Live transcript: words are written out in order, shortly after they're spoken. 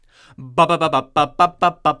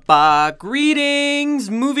Ba-ba-ba-ba-ba-ba-ba-ba. Greetings,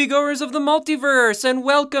 moviegoers of the multiverse, and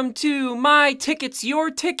welcome to My Ticket's Your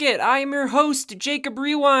Ticket. I am your host, Jacob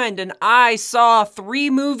Rewind, and I saw 3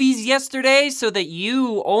 movies yesterday so that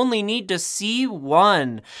you only need to see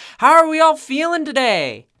one. How are we all feeling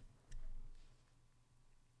today?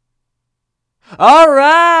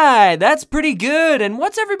 Alright, that's pretty good. And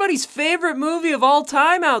what's everybody's favorite movie of all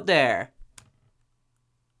time out there?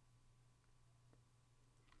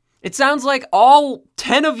 It sounds like all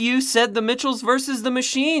 10 of you said The Mitchells versus the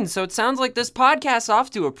Machines, so it sounds like this podcast's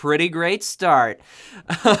off to a pretty great start.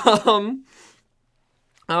 So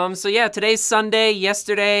yeah, today's Sunday.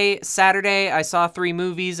 Yesterday, Saturday, I saw 3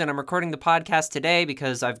 movies, and I'm recording the podcast today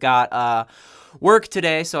because I've got work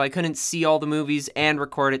today, so I couldn't see all the movies and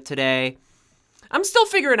record it today. I'm still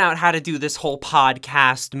figuring out how to do this whole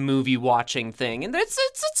podcast movie watching thing, and but I'm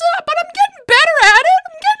getting better at it.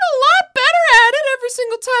 I'm getting a lot better at it every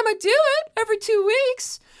single time I do it, every 2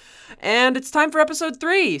 weeks. And it's time for episode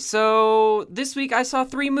 3. So this week I saw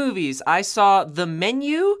 3 movies. I saw The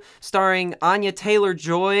Menu, starring Anya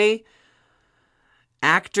Taylor-Joy,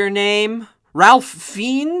 actor name Ralph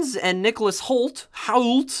Fiennes and Nicholas Hoult.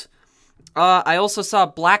 I also saw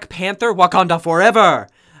Black Panther, Wakanda Forever,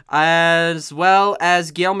 as well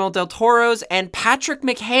as Guillermo del Toro's and Patrick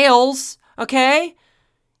McHale's, okay?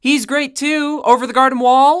 He's great too, Over the Garden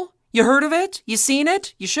Wall. You heard of it? You seen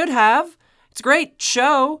it? You should have. It's a great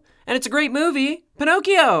show, and it's a great movie.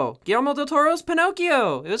 Pinocchio. Guillermo del Toro's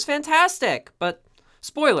Pinocchio. It was fantastic, but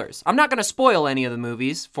spoilers. I'm not going to spoil any of the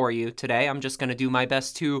movies for you today. I'm just going to do my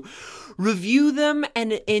best to review them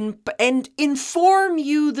and inform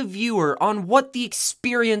you, the viewer, on what the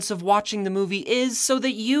experience of watching the movie is so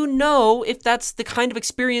that you know if that's the kind of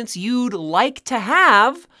experience you'd like to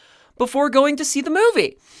have before going to see the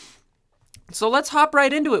movie. So let's hop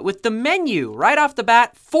right into it with The Menu. Right off the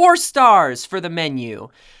bat, 4 stars for The Menu.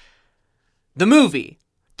 The movie.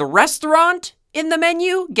 The restaurant in The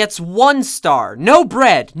Menu gets 1 star. No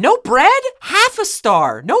bread. No bread? Half a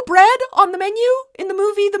star. No bread on the menu? In the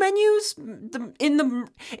movie, the menus? In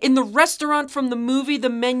the restaurant from the movie, the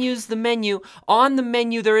menu's the menu. On the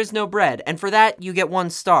menu, there is no bread. And for that, you get 1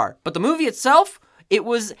 star. But the movie itself, it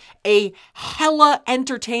was a hella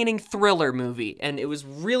entertaining thriller movie. And it was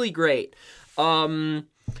really great. And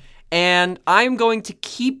I'm going to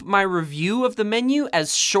keep my review of The Menu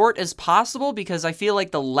as short as possible because I feel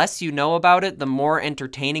like the less you know about it, the more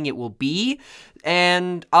entertaining it will be.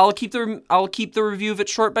 And I'll keep the review of it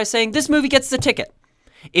short by saying this movie gets the ticket.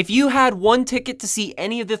 If you had 1 ticket to see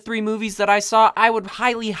any of the 3 movies that I saw, I would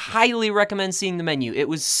highly, highly recommend seeing The Menu. It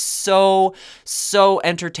was so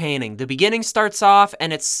entertaining. The beginning starts off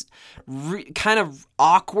and it's kind of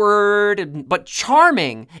awkward, but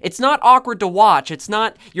charming. It's not awkward to watch.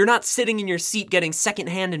 You're not sitting in your seat getting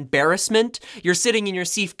secondhand embarrassment. You're sitting in your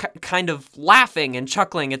seat kind of laughing and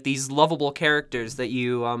chuckling at these lovable characters that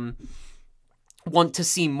you want to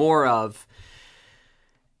see more of.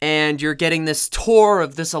 And you're getting this tour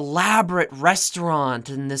of this elaborate restaurant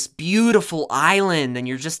and this beautiful island, and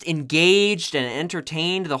you're just engaged and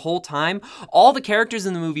entertained the whole time. All the characters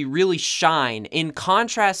in the movie really shine, in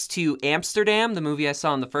contrast to Amsterdam, the movie I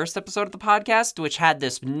saw in the first episode of the podcast, which had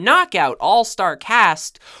this knockout all-star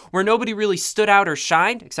cast where nobody really stood out or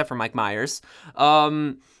shined, except for Mike Myers.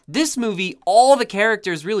 This movie, all the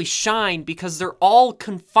characters really shine because they're all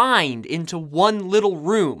confined into one little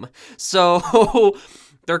room. So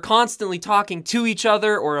they're constantly talking to each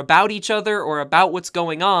other or about what's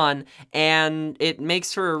going on, and it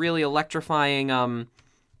makes for a really electrifying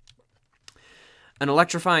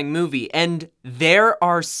movie. And there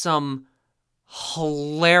are some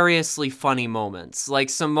hilariously funny moments,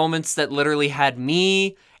 like some moments that literally had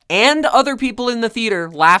me and other people in the theater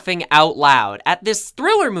laughing out loud at this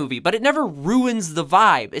thriller movie, but it never ruins the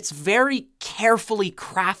vibe. It's very carefully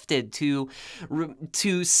crafted to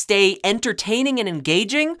stay entertaining and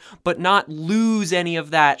engaging, but not lose any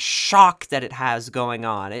of that shock that it has going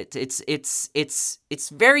on. It's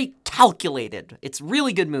very calculated. It's a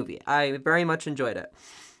really good movie. I very much enjoyed it.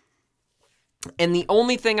 And the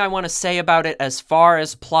only thing I want to say about it as far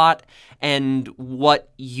as plot and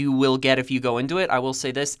what you will get if you go into it, I will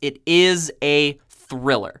say this: it is a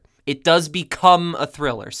thriller. It does become a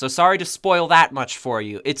thriller. So sorry to spoil that much for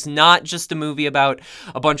you. It's not just a movie about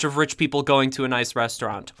a bunch of rich people going to a nice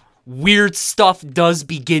restaurant. Weird stuff does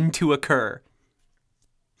begin to occur.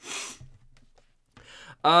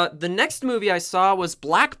 The next movie I saw was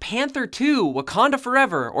Black Panther 2, Wakanda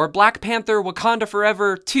Forever, or Black Panther, Wakanda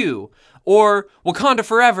Forever 2, or Wakanda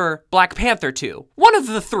Forever, Black Panther 2. One of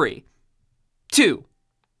the 3. 2,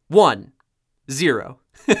 1, 0.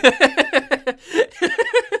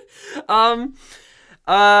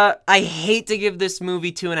 I hate to give this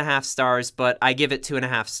movie 2.5 stars, but I give it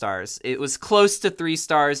 2.5 stars. It was close to 3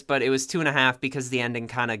 stars, but it was 2.5 because the ending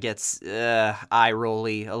kind of gets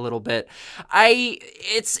eye-rolly a little bit.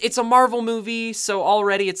 It's a Marvel movie, so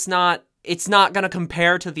already it's not gonna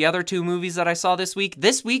compare to the other 2 movies that I saw this week.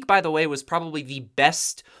 This week, by the way, was probably the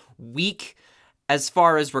best week as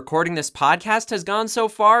far as recording this podcast has gone so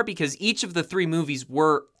far, because each of the 3 movies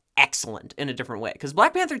were excellent in a different way. Because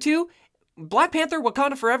Black Panther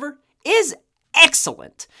Wakanda Forever is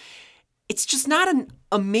excellent. It's just not an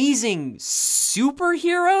amazing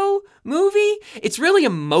superhero movie. It's really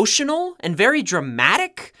emotional and very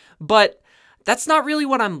dramatic, but that's not really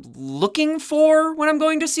what I'm looking for when I'm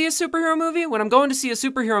going to see a superhero movie. When I'm going to see a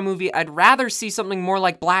superhero movie, I'd rather see something more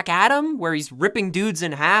like Black Adam, where he's ripping dudes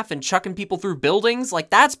in half and chucking people through buildings.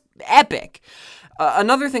 Like, that's epic.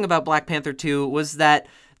 Another thing about Black Panther 2 was that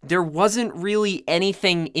there wasn't really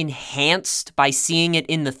anything enhanced by seeing it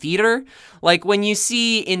in the theater. Like, when you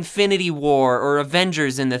see Infinity War or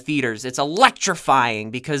Avengers in the theaters, it's electrifying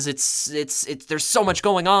because it's there's so much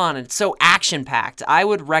going on and it's so action-packed. I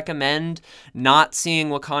would recommend not seeing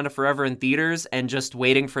Wakanda Forever in theaters and just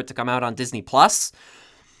waiting for it to come out on Disney+.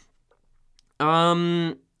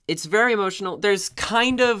 It's very emotional. There's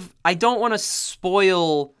I don't want to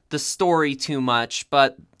spoil the story too much,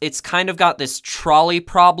 but it's kind of got this trolley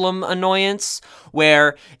problem annoyance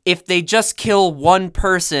where if they just kill one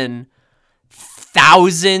person,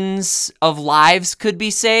 thousands of lives could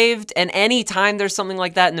be saved. And anytime there's something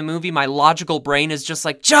like that in the movie, my logical brain is just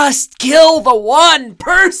like, just kill the one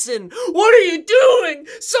person. What are you doing?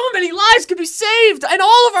 So many lives could be saved, and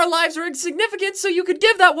all of our lives are insignificant, so you could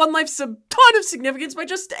give that one life some ton of significance by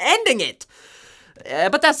just ending it.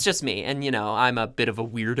 But that's just me, and I'm a bit of a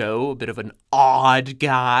weirdo, a bit of an odd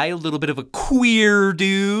guy, a little bit of a queer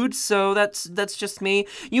dude, so that's just me.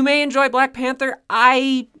 You may enjoy Black Panther.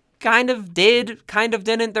 I kind of did, kind of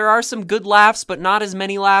didn't. There are some good laughs, but not as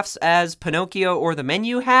many laughs as Pinocchio or The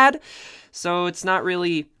Menu had, so it's not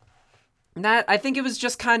really that. I think it was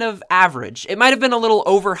just kind of average. It might have been a little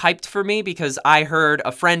overhyped for me because I heard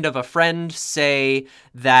a friend of a friend say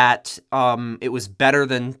that it was better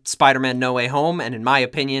than Spider-Man No Way Home, and in my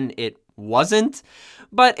opinion, it wasn't.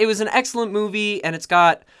 But it was an excellent movie, and it's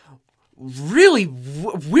got really,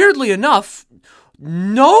 weirdly enough,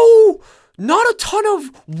 not a ton of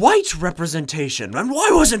white representation. And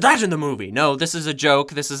why wasn't that in the movie? No, this is a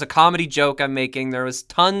joke. This is a comedy joke I'm making. There was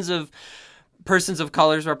tons of persons of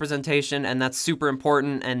color's representation, and that's super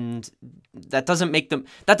important, and that doesn't make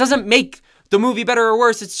the movie better or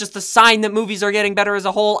worse. It's just a sign that movies are getting better as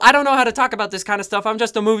a whole. I don't know how to talk about this kind of stuff. I'm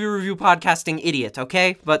just a movie review podcasting idiot,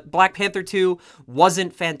 okay? But Black Panther 2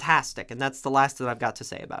 wasn't fantastic, and that's the last that I've got to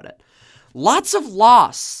say about it. Lots of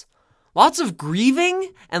loss. Lots of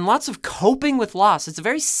grieving and lots of coping with loss. It's a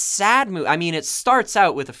very sad movie. I mean, it starts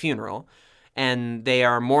out with a funeral, and they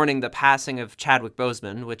are mourning the passing of Chadwick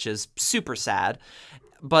Boseman, which is super sad,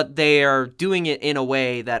 but they are doing it in a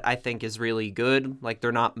way that I think is really good. Like,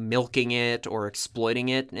 they're not milking it or exploiting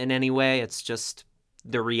it in any way. It's just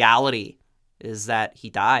the reality is that he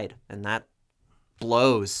died, and that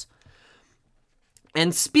blows.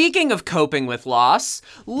 And speaking of coping with loss,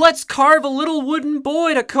 let's carve a little wooden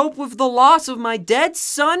boy to cope with the loss of my dead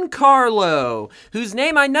son, Carlo, whose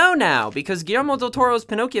name I know now, because Guillermo del Toro's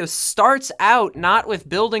Pinocchio starts out not with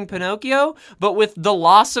building Pinocchio, but with the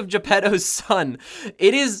loss of Geppetto's son.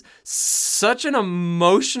 It is such an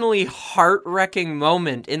emotionally heart-wrecking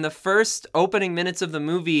moment. In the first opening minutes of the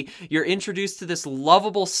movie, you're introduced to this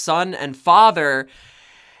lovable son and father,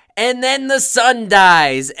 and then the son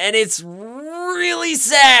dies, and it's really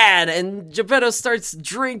sad, and Geppetto starts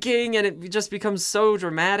drinking, and it just becomes so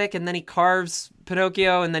dramatic, and then he carves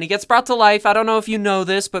Pinocchio, and then he gets brought to life. I don't know if you know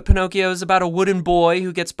this, but Pinocchio is about a wooden boy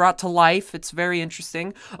who gets brought to life. It's very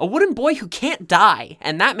interesting. A wooden boy who can't die,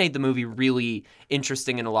 and that made the movie really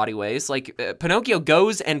interesting in a lot of ways. Like, Pinocchio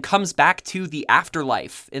goes and comes back to the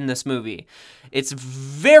afterlife in this movie. It's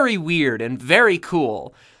very weird and very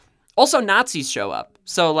cool. Also, Nazis show up.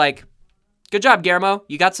 So, like, good job, Guillermo.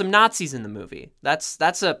 You got some Nazis in the movie.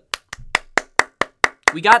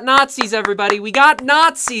 We got Nazis, everybody. We got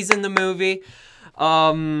Nazis in the movie.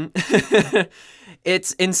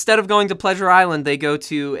 It's, instead of going to Pleasure Island, they go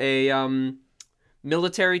to a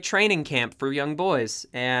military training camp for young boys,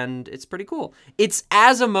 and it's pretty cool. It's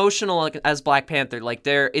as emotional as Black Panther. Like,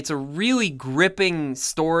 it's a really gripping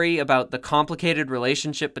story about the complicated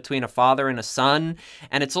relationship between a father and a son,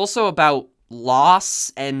 and it's also about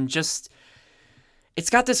loss and just it's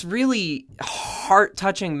got this really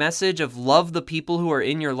heart-touching message of love the people who are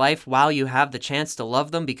in your life while you have the chance to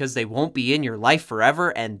love them, because they won't be in your life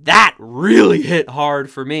forever, and that really hit hard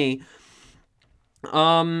for me.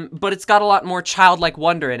 But it's got a lot more childlike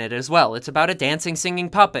wonder in it as well. It's about a dancing, singing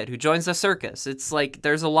puppet who joins the circus. It's like,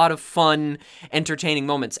 there's a lot of fun, entertaining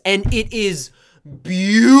moments, and it is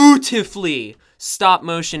beautifully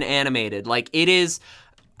stop-motion animated. Like, it is...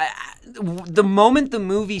 the moment the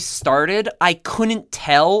movie started, I couldn't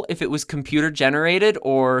tell if it was computer generated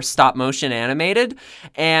or stop motion animated,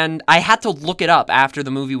 and I had to look it up after the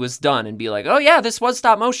movie was done and be like, oh yeah, this was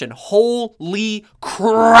stop motion. Holy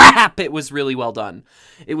crap, it was really well done.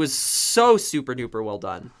 It was so super duper well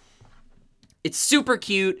done. It's super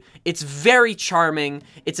cute, it's very charming,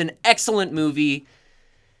 it's an excellent movie.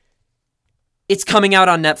 It's coming out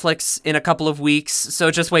on Netflix in a couple of weeks, so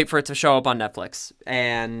just wait for it to show up on Netflix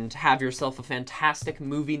and have yourself a fantastic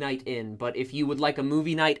movie night in. But if you would like a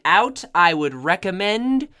movie night out, I would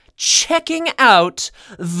recommend checking out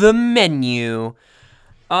The Menu.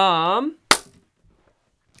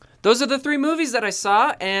 Those are the 3 movies that I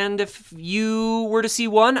saw, and if you were to see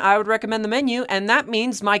one, I would recommend The Menu, and that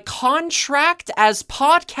means my contract as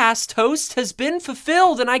podcast host has been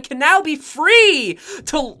fulfilled, and I can now be free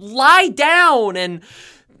to lie down and,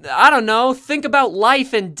 I don't know, think about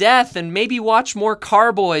life and death, and maybe watch more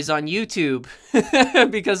Carboys on YouTube,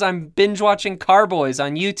 because I'm binge-watching Carboys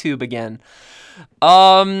on YouTube again.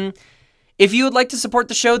 If you would like to support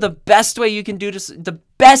the show, the best thing you can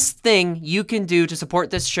do to support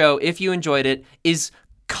this show, if you enjoyed it, is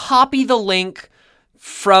copy the link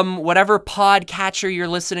from whatever podcatcher you're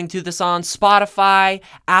listening to this on. Spotify,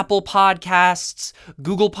 Apple Podcasts,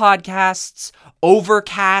 Google Podcasts,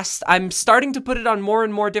 Overcast. I'm starting to put it on more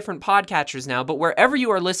and more different podcatchers now, but wherever you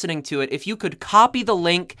are listening to it, if you could copy the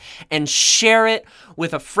link and share it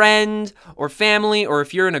with a friend or family, or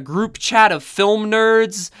if you're in a group chat of film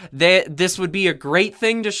nerds, this would be a great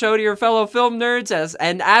thing to show to your fellow film nerds.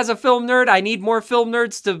 As a film nerd, I need more film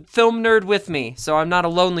nerds to film nerd with me, so I'm not a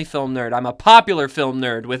lonely film nerd. I'm a popular film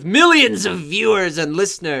nerd with millions of viewers and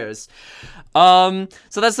listeners. So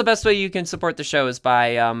that's the best way you can support the show, is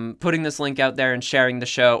by putting this link out there and sharing the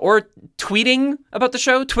show, or tweeting about the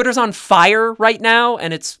show. Twitter's on fire right now,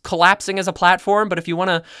 and it's collapsing as a platform, but if you want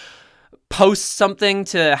to post something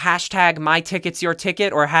to hashtag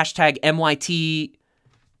MyTicketsYourTicket or hashtag hashtag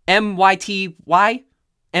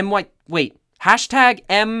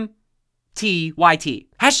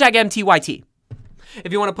MTYT.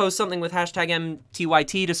 If you want to post something with hashtag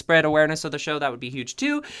MTYT to spread awareness of the show, that would be huge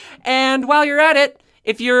too. And while you're at it,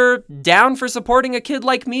 if you're down for supporting a kid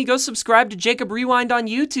like me, go subscribe to Jacob Rewind on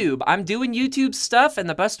YouTube. I'm doing YouTube stuff, and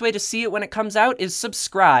the best way to see it when it comes out is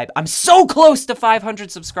subscribe. I'm so close to 500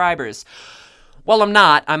 subscribers. Well, I'm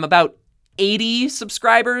not. I'm about 80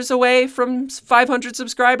 subscribers away from 500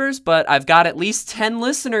 subscribers, but I've got at least 10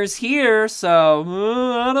 listeners here, so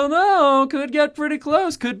I don't know, could get pretty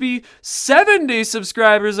close. Could be 70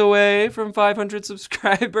 subscribers away from 500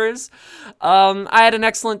 subscribers. I had an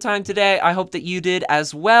excellent time today. I hope that you did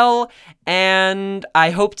as well, and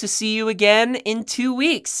I hope to see you again in 2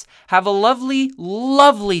 weeks. Have a lovely,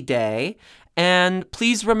 lovely day. And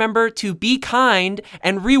please remember to be kind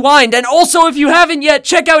and rewind. And also, if you haven't yet,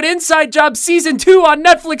 check out Inside Job Season 2 on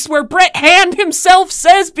Netflix, where Brett Hand himself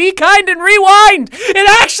says, be kind and rewind.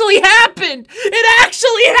 It actually happened. It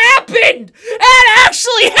actually happened. It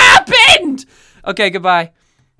actually happened. Okay, goodbye.